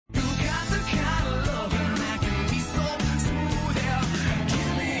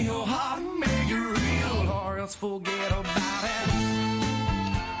forget about it.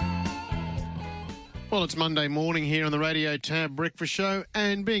 Well, it's Monday morning here on the Radio Tab Breakfast Show,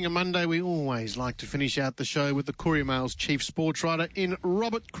 and being a Monday, we always like to finish out the show with the Courier Mail's chief sports writer in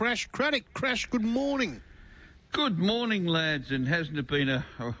Robert Crash Craddock. Crash, good morning. Good morning, lads, and hasn't it been a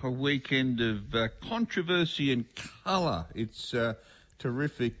weekend of controversy and colour? It's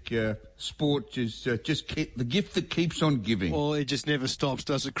terrific sport, just keep, the gift that keeps on giving. Well, it just never stops,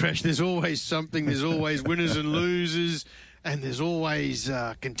 does it, Crash? There's always something, there's always winners and losers, and there's always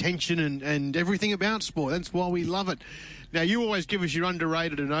contention and everything about sport. That's why we love it. Now, you always give us your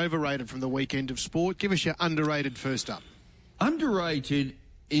underrated and overrated from the weekend of sport. Give us your underrated first up. Underrated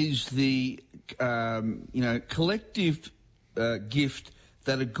is the collective gift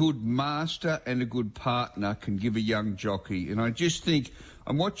that a good master and a good partner can give a young jockey. And I just think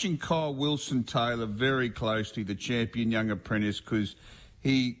I'm watching Kyle Wilson-Taylor very closely, the champion young apprentice, because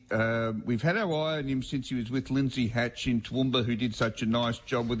we've had our eye on him since he was with Lindsay Hatch in Toowoomba, who did such a nice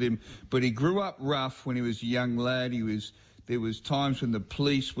job with him. But he grew up rough when he was a young lad. There was times when the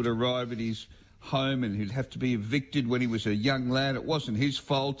police would arrive at his home and he'd have to be evicted when he was a young lad. It wasn't his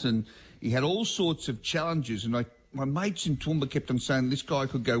fault, and he had all sorts of challenges. And my mates in Toowoomba kept on saying this guy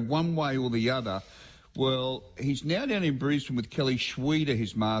could go one way or the other. Well, he's now down in Brisbane with Kelly Schweida,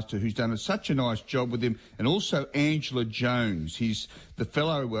 his master, who's done such a nice job with him, and also Angela Jones, he's the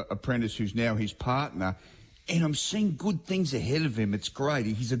fellow apprentice who's now his partner. And I'm seeing good things ahead of him. It's great.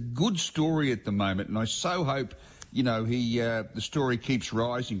 He's a good story at the moment, and I so hope, the story keeps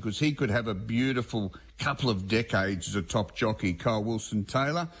rising, because he could have a beautiful couple of decades as a top jockey, Kyle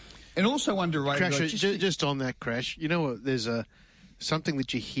Wilson-Taylor. And also underrated... Crash, just on that, Crash, you know what, there's something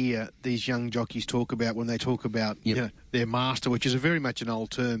that you hear these young jockeys talk about when they talk about their master, which is very much an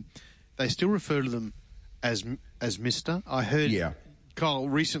old term. They still refer to them as Mr. I heard Kyle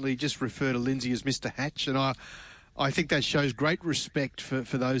recently just refer to Lindsay as Mr. Hatch, and I think that shows great respect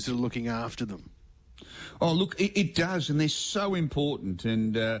for those that are looking after them. Oh, look, it does, and they're so important.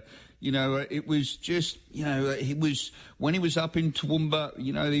 And, it was just, he was, when he was up in Toowoomba,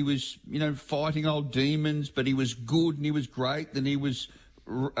 he was, fighting old demons, but he was good and he was great. Then he was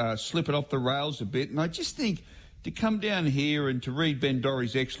slipping off the rails a bit. And I just think to come down here and to read Ben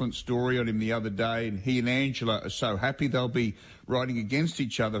Dorry's excellent story on him the other day, and he and Angela are so happy they'll be riding against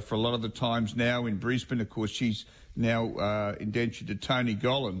each other for a lot of the times now in Brisbane. Of course, she's now indentured to Tony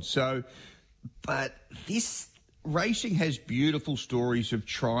Gollan. So... But this racing has beautiful stories of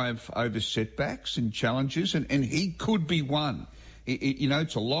triumph over setbacks and challenges, and he could be one.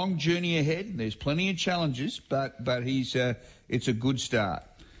 It's a long journey ahead, and there's plenty of challenges, but it's a good start.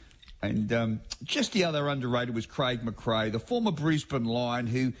 And just the other underrated was Craig McRae, the former Brisbane Lion,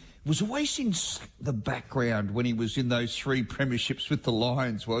 who was always in the background when he was in those 3 premierships with the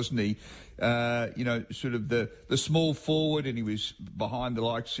Lions, wasn't he? Sort of the small forward, and he was behind the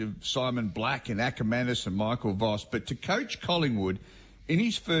likes of Simon Black and Ackermanis and Michael Voss. But to coach Collingwood in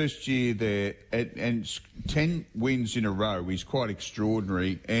his first year there and 10 wins in a row is quite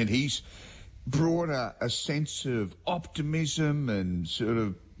extraordinary, and he's brought a sense of optimism and sort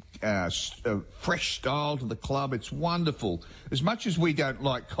of a fresh style to the club. It's wonderful. As much as we don't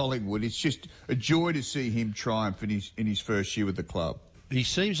like Collingwood, it's just a joy to see him triumph in his first year with the club. He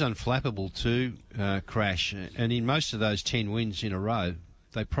seems unflappable too, Crash, and in most of those 10 wins in a row,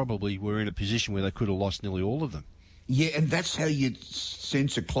 they probably were in a position where they could have lost nearly all of them. Yeah, and that's how you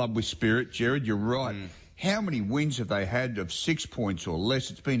sense a club with spirit, Jared. You're right. How many wins have they had of 6 points or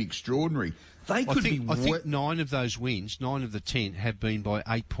less? It's been extraordinary. I think 9 of those wins, 9 of the 10, have been by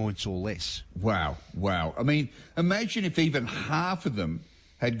 8 points or less. Wow. I mean, imagine if even half of them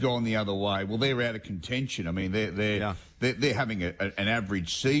had gone the other way. Well, they're out of contention. I mean, they're having an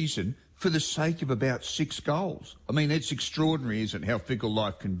average season for the sake of about 6 goals. I mean, it's extraordinary, isn't it, how fickle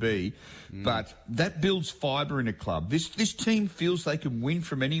life can be? But that builds fibre in a club. This team feels they can win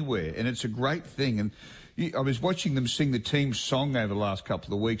from anywhere, and it's a great thing. And I was watching them sing the team song over the last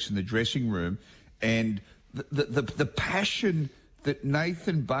couple of weeks in the dressing room, and the passion that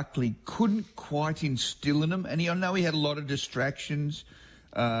Nathan Buckley couldn't quite instill in them. And I know he had a lot of distractions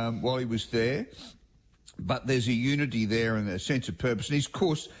while he was there, but there's a unity there and a sense of purpose. And of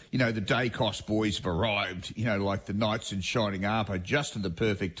course, the Dacos boys have arrived, like the knights in shining armour, just at the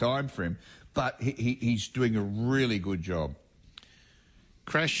perfect time for him. But he's doing a really good job.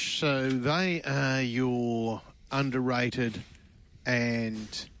 Crash, so they are your underrated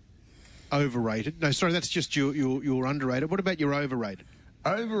and overrated. No, sorry, that's just your underrated. What about your overrated?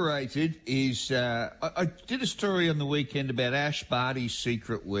 Overrated is, I did a story on the weekend about Ash Barty's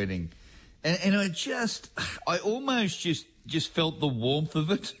secret wedding. And I almost just felt the warmth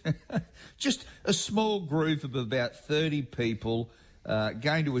of it. Just a small group of about 30 people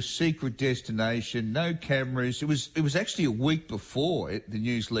going to a secret destination, no cameras. It was actually a week before the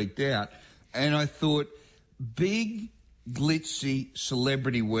news leaked out. And I thought, big, glitzy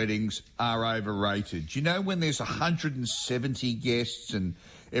celebrity weddings are overrated. You know, when there's 170 guests and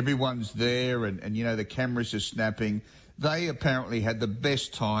everyone's there and you know, the cameras are snapping, they apparently had the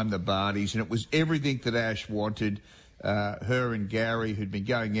best time, the Bardis, and it was everything that Ash wanted. Her and Gary, who'd been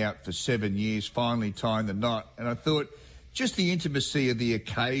going out for 7 years, finally tying the knot. And I thought just the intimacy of the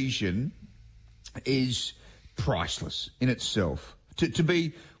occasion is priceless in itself. To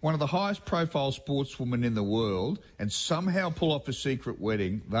be one of the highest profile sportswomen in the world and somehow pull off a secret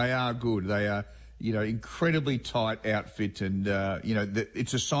wedding, they are good. They are, you know, incredibly tight outfit, and, you know,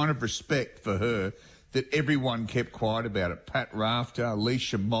 it's a sign of respect for her that everyone kept quiet about it. Pat Rafter,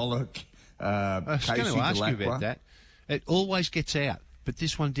 Alicia Mollett, I was going to ask you about that. It always gets out, but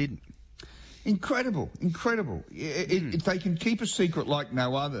this one didn't. Incredible. If they can keep a secret like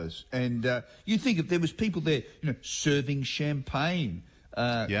no others, and you think if there was people there, you know, serving champagne,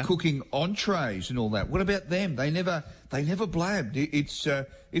 cooking entrees and all that. What about them? They never blabbed.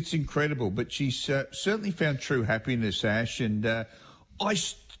 It's incredible. But she's certainly found true happiness, Ash, and I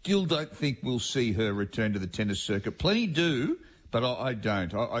still don't think we'll see her return to the tennis circuit. Plenty do, but I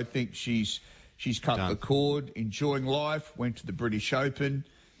don't. I think she's cut the cord, enjoying life, went to the British Open,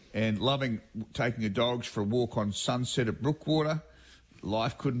 and loving taking her dogs for a walk on Sunset at Brookwater.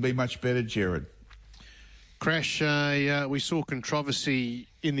 Life couldn't be much better, Jared. Crash, we saw controversy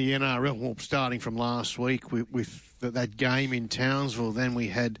in the NRL, well, starting from last week with that game in Townsville. Then we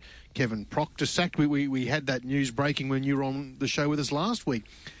had Kevin Proctor sacked. We had that news breaking when you were on the show with us last week.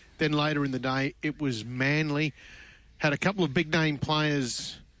 Then later in the day, it was Manly. Had a couple of big-name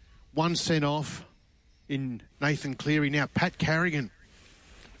players, one sent off in Nathan Cleary. Now Pat Carrigan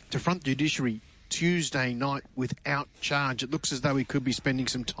to front judiciary Tuesday night without charge. It looks as though he could be spending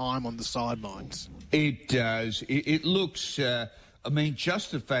some time on the sidelines. It does. It looks, I mean,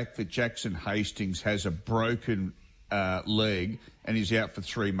 just the fact that Jackson Hastings has a broken leg and is out for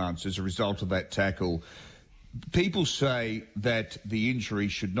 3 months as a result of that tackle. People say that the injury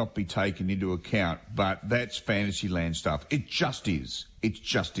should not be taken into account, but that's fantasy land stuff. It just is. It's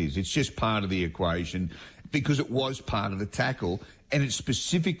just part of the equation because it was part of the tackle, and it's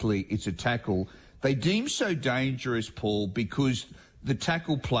a tackle they deem so dangerous, Paul, because the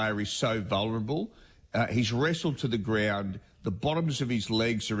tackle player is so vulnerable. He's wrestled to the ground. The bottoms of his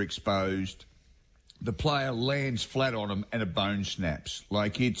legs are exposed. The player lands flat on him and a bone snaps. I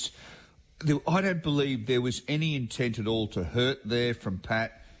don't believe there was any intent at all to hurt there from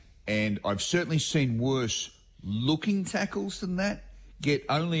Pat, and I've certainly seen worse looking tackles than that get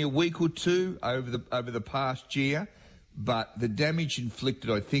only a week or two over the past year. But the damage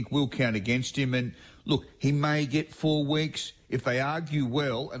inflicted, I think, will count against him. And look, he may get 4 weeks if they argue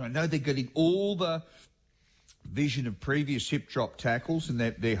well. And I know they're getting all the vision of previous hip drop tackles, and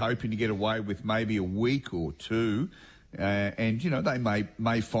they're hoping to get away with maybe a week or two. And, you know, they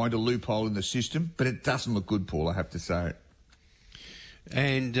may find a loophole in the system, but it doesn't look good, Paul, I have to say.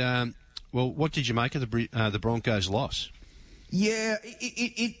 And, well, what did you make of the Broncos' loss? Yeah,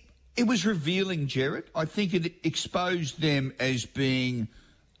 it was revealing, Jared. I think it exposed them as being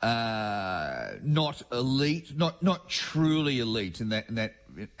not elite, not truly elite in that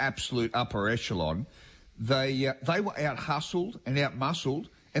absolute upper echelon. They were out-hustled and out-muscled,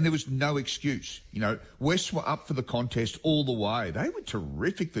 and there was no excuse. You know, West were up for the contest all the way. They were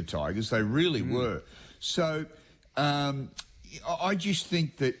terrific, the Tigers. They really were. So I just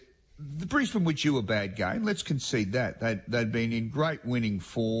think that the Brisbane were due a bad game. Let's concede that. They'd been in great winning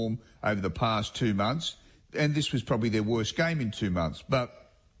form over the past 2 months, and this was probably their worst game in 2 months.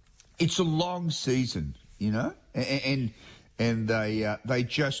 But it's a long season, you know, and they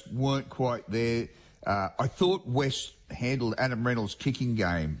just weren't quite there. I thought West handled Adam Reynolds' kicking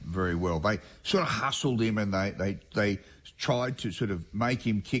game very well. They sort of hustled him, and they tried to sort of make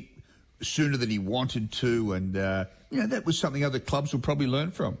him kick sooner than he wanted to, and you know, that was something other clubs will probably learn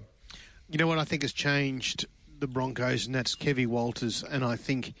from. You know what I think has changed the Broncos, and that's Kevy Walters. And I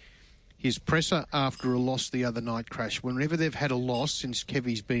think his presser after a loss the other night, Crash, whenever they've had a loss since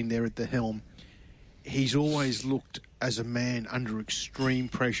Kevy's been there at the helm, he's always looked as a man under extreme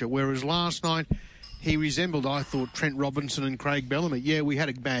pressure. Whereas last night, he resembled, I thought, Trent Robinson and Craig Bellamy. Yeah, we had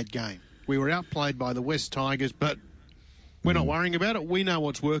a bad game. We were outplayed by the West Tigers, but we're not worrying about it. We know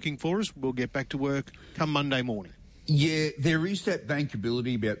what's working for us. We'll get back to work come Monday morning. Yeah, there is that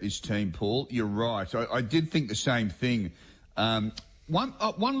bankability about this team, Paul. You're right. I did think the same thing.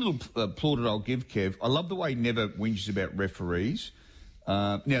 one little plaudit I'll give Kev. I love the way he never whinges about referees.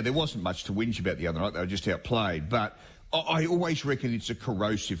 Now, there wasn't much to whinge about the other night. They were just outplayed. But I always reckon it's a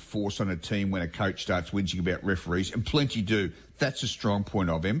corrosive force on a team when a coach starts whinging about referees, and plenty do. That's a strong point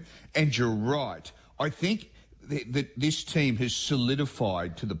of him. And you're right. I think that this team has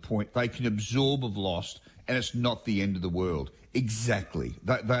solidified to the point they can absorb a loss, and it's not the end of the world. Exactly.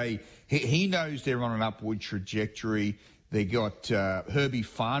 He knows they're on an upward trajectory. They got Herbie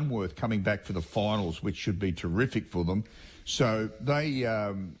Farnworth coming back for the finals, which should be terrific for them. So they,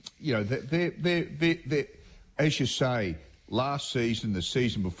 they're as you say, last season, the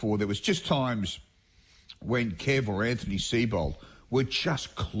season before, there was just times when Kev or Anthony Seibold were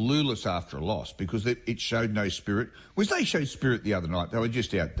just clueless after a loss because it showed no spirit. They showed spirit the other night. They were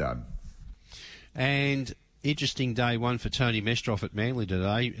just outdone. And interesting day one for Tony Mestroff at Manly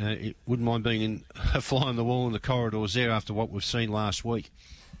today. It wouldn't mind being a fly on the wall in the corridors there after what we've seen last week.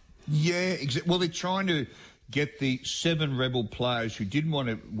 Yeah, well, they're trying to get the 7 Rebel players who didn't want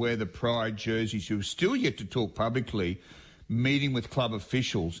to wear the Pride jerseys, who have still yet to talk publicly, meeting with club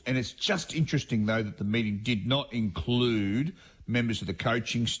officials. And it's just interesting, though, that the meeting did not include members of the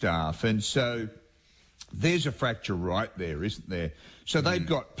coaching staff. And so there's a fracture right there, isn't there? So they've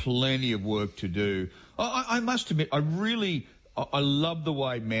got plenty of work to do. I must admit, I love the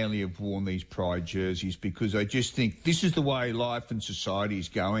way Manly have worn these Pride jerseys, because I just think this is the way life and society is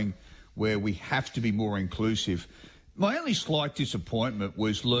going, where we have to be more inclusive. My only slight disappointment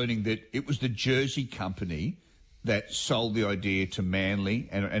was learning that it was the jersey company that sold the idea to Manly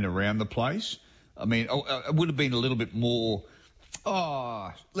and around the place. I mean, it would have been a little bit more,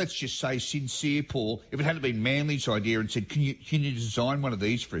 let's just say sincere, Paul, if it had been Manly's idea and said, can you design one of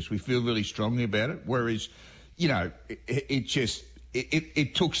these for us? We feel really strongly about it. Whereas,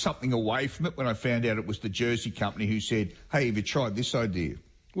 it took something away from it when I found out it was the jersey company who said, hey, have you tried this idea?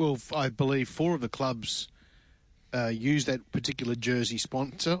 Well, I believe 4 of the clubs use that particular jersey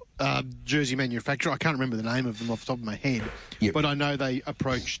sponsor, jersey manufacturer. I can't remember the name of them off the top of my head, but I know they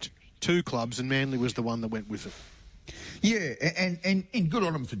approached 2 clubs and Manly was the one that went with it. Yeah, and good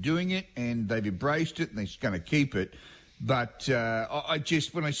on them for doing it, and they've embraced it and they're going to keep it. But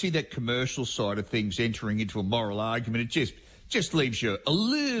when I see that commercial side of things entering into a moral argument, it just leaves you a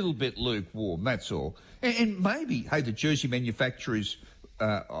little bit lukewarm, that's all. And maybe, hey, the jersey manufacturers'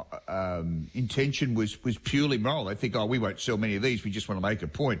 intention was purely moral. They think, we won't sell many of these, we just want to make a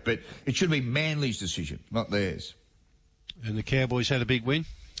point. But it should be Manly's decision, not theirs. And the Cowboys had a big win?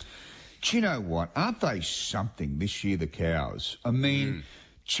 Do you know what? Aren't they something this year, the Cows? I mean,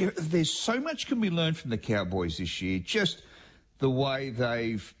 there's so much can be learned from the Cowboys this year. Just the way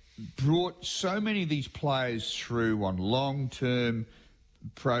they've brought so many of these players through on long-term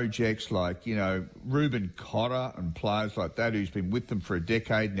projects like, Reuben Cotter and players like that, who's been with them for a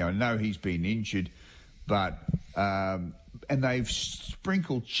decade now. I know he's been injured, but and they've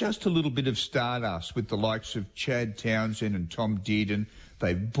sprinkled just a little bit of stardust with the likes of Chad Townsend and Tom Dearden.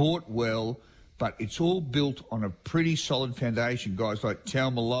 They've bought well, but it's all built on a pretty solid foundation. Guys like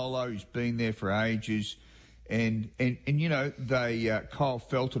Tal Malolo, who's been there for ages, and Kyle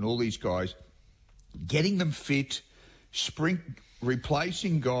Felton, all these guys, getting them fit,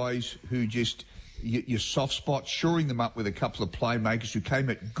 replacing guys who just your soft spots, shoring them up with a couple of playmakers who came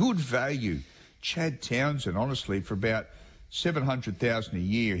at good value. Chad Townsend, honestly, for about $700,000 a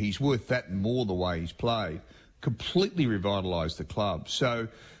year, he's worth that and more the way he's played. Completely revitalised the club. So,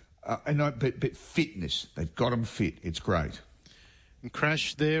 but fitness, they've got them fit. It's great. And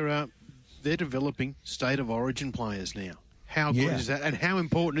Crash, they're developing state of origin players now. How good is that, and how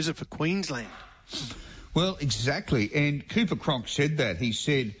important is it for Queensland? Well, exactly. And Cooper Cronk said that. He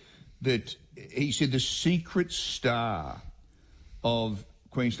said the secret star of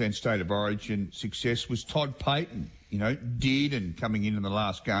Queensland State of Origin success was Todd Payton. Dearden coming in the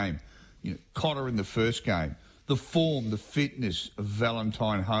last game. Cotter in the first game. The form, the fitness of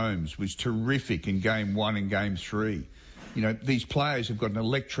Valentine Holmes was terrific in Game 1 and Game 3. These players have got an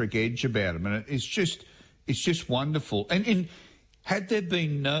electric edge about them, and it's just wonderful. And had there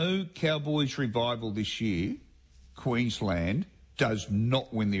been no Cowboys revival this year, Queensland does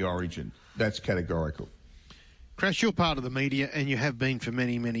not win the Origin. That's categorical. Crash, you're part of the media, and you have been for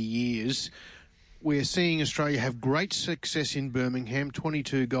many, many years. We're seeing Australia have great success in Birmingham,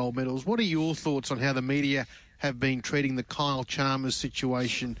 22 gold medals. What are your thoughts on how the media have been treating the Kyle Chalmers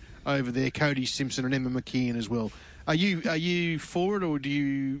situation over there, Cody Simpson and Emma McKeon as well? Are you for it, or do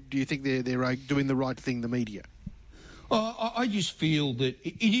you think they're doing the right thing, the media? I just feel that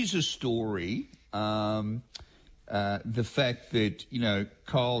it is a story. The fact that,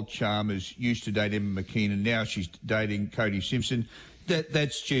 Kyle Chalmers used to date Emma McKeon and now she's dating Cody Simpson.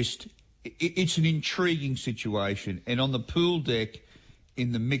 that's just, it's an intriguing situation. And on the pool deck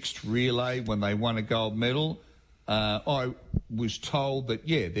in the mixed relay when they won a gold medal, I was told that,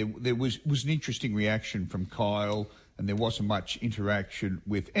 there was an interesting reaction from Kyle and there wasn't much interaction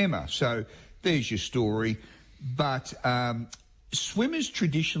with Emma. So there's your story. But swimmers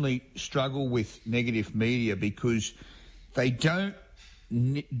traditionally struggle with negative media because they don't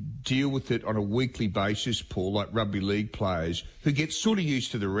deal with it on a weekly basis, Paul, like rugby league players who get sort of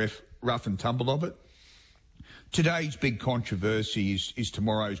used to the rough and tumble of it. Today's big controversy is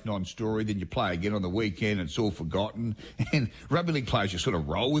tomorrow's non-story. Then you play again on the weekend and it's all forgotten. And rugby league players just sort of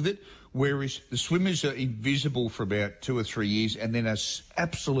roll with it, whereas the swimmers are invisible for about 2 or 3 years and then are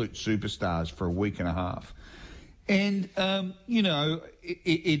absolute superstars for a week and a half. And,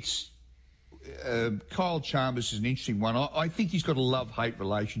 it's... Kyle Chalmers is an interesting one. I think he's got a love-hate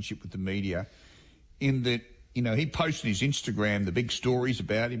relationship with the media in that, he posts on his Instagram the big stories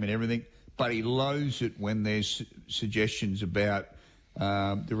about him and everything, but he loathes it when there's suggestions about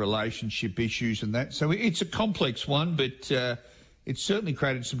the relationship issues and that. So it's a complex one, but it's certainly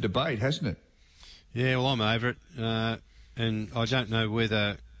created some debate, hasn't it? Yeah, well, I'm over it. And I don't know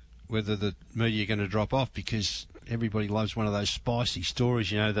whether the media are going to drop off because everybody loves one of those spicy stories.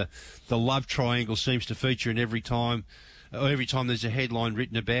 The love triangle seems to feature in every time there's a headline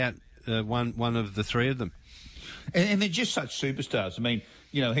written about one of the three of them. And they're just such superstars. I mean,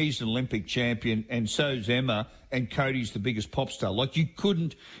 he's an Olympic champion and so's Emma, and Cody's the biggest pop star. Like, you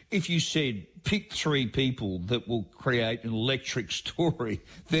couldn't, if you said pick 3 people that will create an electric story,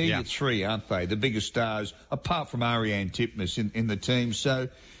 they're your 3, aren't they? The biggest stars, apart from Ariane Titmus in the team. So,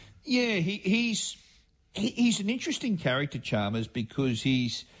 yeah, he's an interesting character, Chalmers, because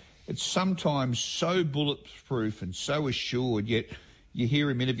it's sometimes so bulletproof and so assured, yet you hear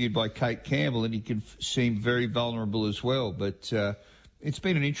him interviewed by Kate Campbell and he can seem very vulnerable as well. But it's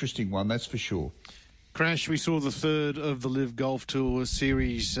been an interesting one, that's for sure. Crash, we saw the third of the Live Golf Tour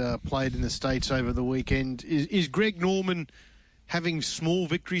series played in the States over the weekend. Is Greg Norman having small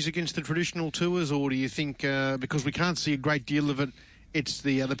victories against the traditional tours, or do you think, because we can't see a great deal of it, it's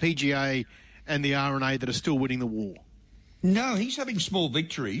the PGA and the R&A that are still winning the war? No, he's having small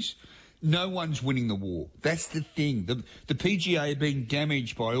victories. No one's winning the war. That's the thing. The PGA are being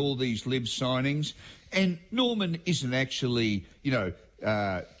damaged by all these Live signings, and Norman isn't actually,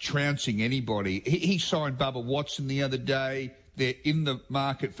 trouncing anybody. He signed Bubba Watson the other day. They're in the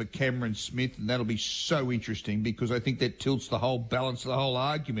market for Cameron Smith, and that'll be so interesting because I think that tilts the whole balance of the whole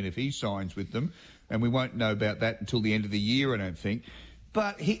argument if he signs with them, and we won't know about that until the end of the year, I don't think.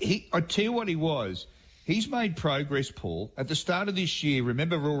 But I tell you what he was. He's made progress, Paul. At the start of this year,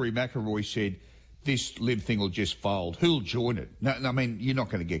 remember Rory McIlroy said, this Live thing will just fold. Who'll join it? No, I mean, you're not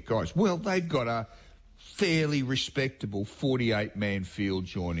going to get guys. Well, they've got a fairly respectable 48-man field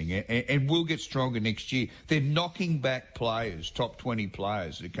joining and will get stronger next year. They're knocking back players, top 20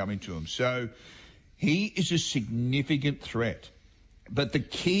 players that are coming to them. So he is a significant threat. But the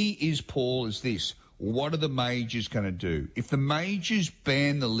key is, Paul, is this. What are the majors going to do? If the majors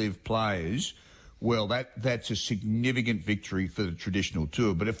ban the Live players, well, that's a significant victory for the traditional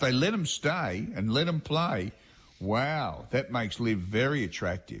tour. But if they let them stay and let them play, wow, that makes Live very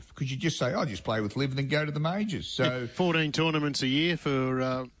attractive. Because you just say, just play with Live and then go to the majors. So 14 tournaments a year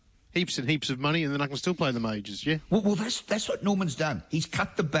for heaps and heaps of money, and then I can still play the majors, yeah? Well, that's what Norman's done. He's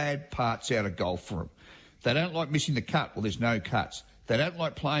cut the bad parts out of golf for them. They don't like missing the cut. Well, there's no cuts. They don't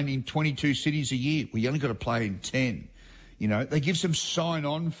like playing in 22 cities a year. Well, you only got to play in 10. They give some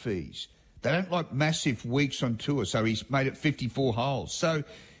sign-on fees. They don't like massive weeks on tour, so he's made it 54 holes. So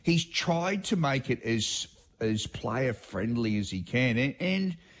he's tried to make it as player-friendly as he can.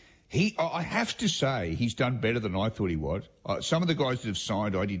 And I have to say, he's done better than I thought he would. Some of the guys that have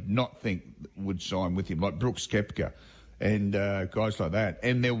signed, I did not think would sign with him, like Brooks Koepka and guys like that.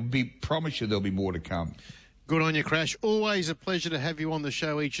 And promise you there'll be more to come. Good on you, Crash. Always a pleasure to have you on the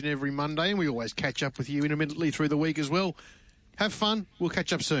show each and every Monday, and we always catch up with you intermittently through the week as well. Have fun. We'll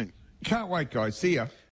catch up soon. Can't wait, guys. See ya.